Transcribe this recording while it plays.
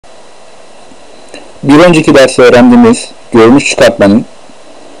Bir önceki derste öğrendiğimiz görünüş çıkartmanın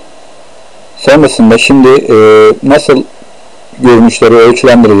sonrasında şimdi nasıl görünüşleri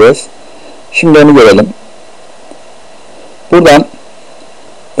ölçülendireceğiz? Şimdi onu görelim. Buradan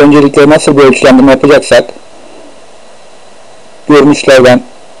öncelikle nasıl bir ölçülendirme yapacaksak görünüşlerden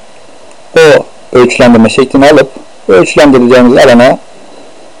o ölçülendirme şeklini alıp ölçülendireceğimiz alana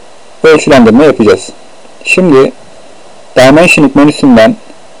ölçülendirme yapacağız. Şimdi Dimensioning menüsünden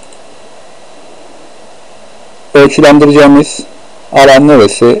ölçülendireceğimiz alan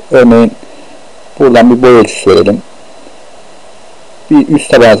neresi? Örneğin buradan bir boy ölçüsü verelim. Bir üst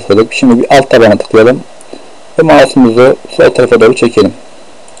tabana tıkladık. Şimdi bir alt tabana tıklayalım. Ve mouse'umuzu sol tarafa doğru çekelim.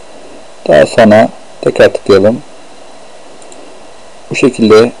 Daha sonra tekrar tıklayalım. Bu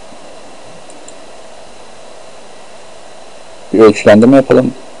şekilde bir ölçülendirme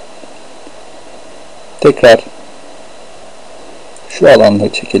yapalım. Tekrar şu alanları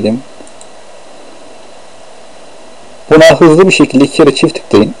çekelim. Buna hızlı bir şekilde iki kere çift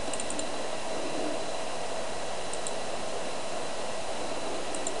tıklayın.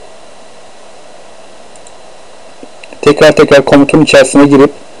 Tekrar komutun içerisine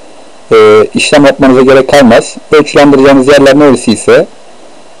girip işlem yapmanıza gerek kalmaz. Ölçülendireceğiniz yerler neresi ise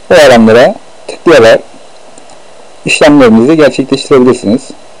o alanlara tıklayarak işlemlerinizi gerçekleştirebilirsiniz.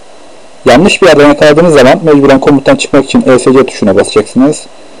 Yanlış bir yerden yakaladığınız zaman mecburen komuttan çıkmak için ESC tuşuna basacaksınız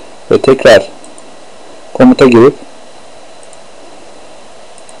ve tekrar komuta girip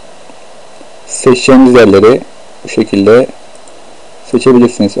seçeceğiniz yerleri bu şekilde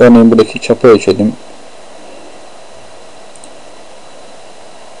seçebilirsiniz. Örneğin buradaki çapı ölçelim.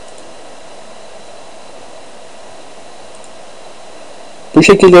 Bu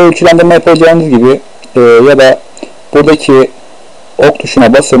şekilde ölçülendirme yapacağınız gibi ya da buradaki ok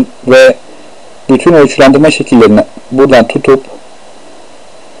tuşuna basın ve bütün ölçülendirme şekillerini buradan tutup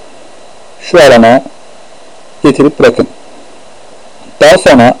şu alana getirip bırakın. Daha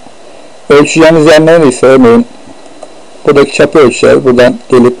sonra ölçeceğiniz yer neresi? Örneğin buradaki çapı ölçeceğiz. Buradan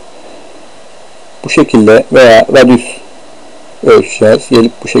gelip bu şekilde veya radius ölçeceğiz.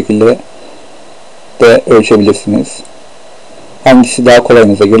 Gelip bu şekilde de ölçebilirsiniz. Hangisi daha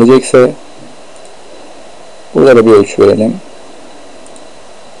kolayınıza gelecekse burada da bir ölçü verelim.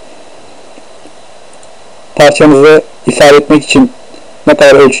 Parçamızı ifade etmek için ne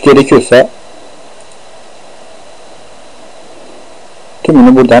kadar ölçü gerekiyorsa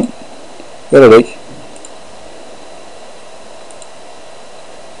tümünü buradan vererek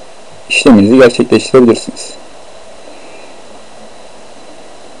işleminizi gerçekleştirebilirsiniz.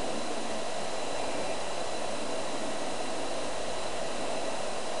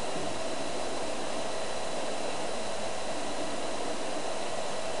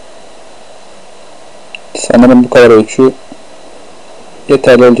 Sanırım bu kadar ölçü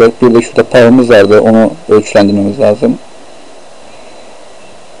yeterli olacak. Bir de şurada payımız vardı. Onu ölçülendirmemiz lazım.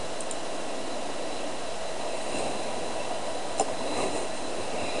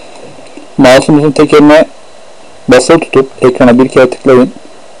 Mouse'umuzun tekerine basılı tutup ekrana bir kere tıklayın.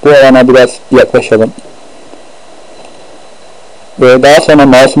 Bu alana biraz yaklaşalım. Ve daha sonra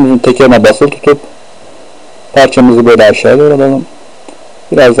mouse'umuzun tekerine basılı tutup parçamızı böyle aşağıya doğru alalım.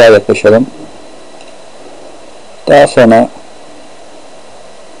 Biraz daha yaklaşalım. Daha sonra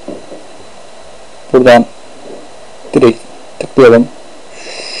buradan direkt tıklayalım.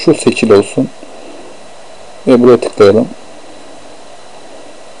 Şu seçili olsun. Ve buraya tıklayalım.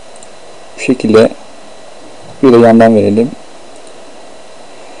 Bu şekilde bir de yandan verelim.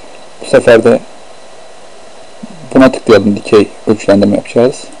 Bu sefer de buna tıklayalım. Dikey ölçülendirme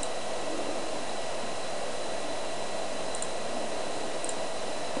yapacağız.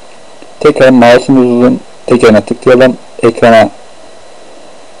 Tekrar mouse'umuzun tekerine tıklayalım. Ekrana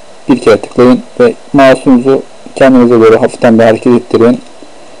bir kere tıklayın ve mouse'unuzu kendinize göre hafiften bir hareket ettirin.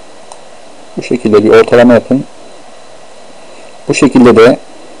 Bu şekilde bir ortalama yapın. Bu şekilde de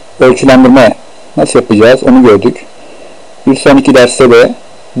ölçülendirme nasıl yapacağız onu gördük. Bir sonraki derste de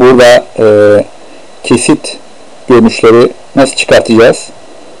burada kesit görünüşleri nasıl çıkartacağız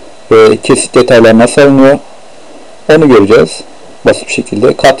ve kesit detaylar nasıl alınıyor onu göreceğiz. Basit bir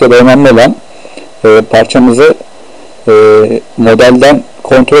şekilde. Catia'da önemli olan parçamızı modelden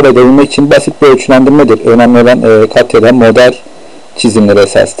kontrol edebilmek için basit bir ölçülendirmedir. Önemli olan Catia'da model çizimleri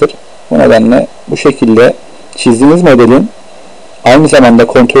esastır. Bu nedenle bu şekilde çizdiğiniz modelin aynı zamanda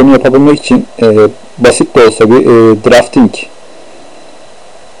kontrolünü yapabilmek için basit de olsa bir drafting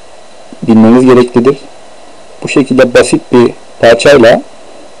bilmeniz gereklidir. Bu şekilde basit bir parçayla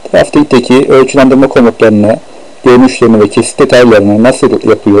drafting'deki ölçülendirme komutlarını, görünüşlerini ve kesit detaylarını nasıl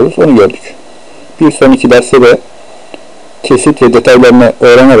yapıyoruz onu gördük. Bir sonraki derste de kesit ve detaylarını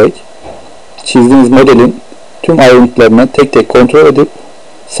öğrenerek çizdiğiniz modelin tüm ayrıntılarını tek tek kontrol edip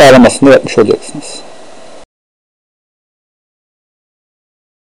sağlamasını yapmış olacaksınız.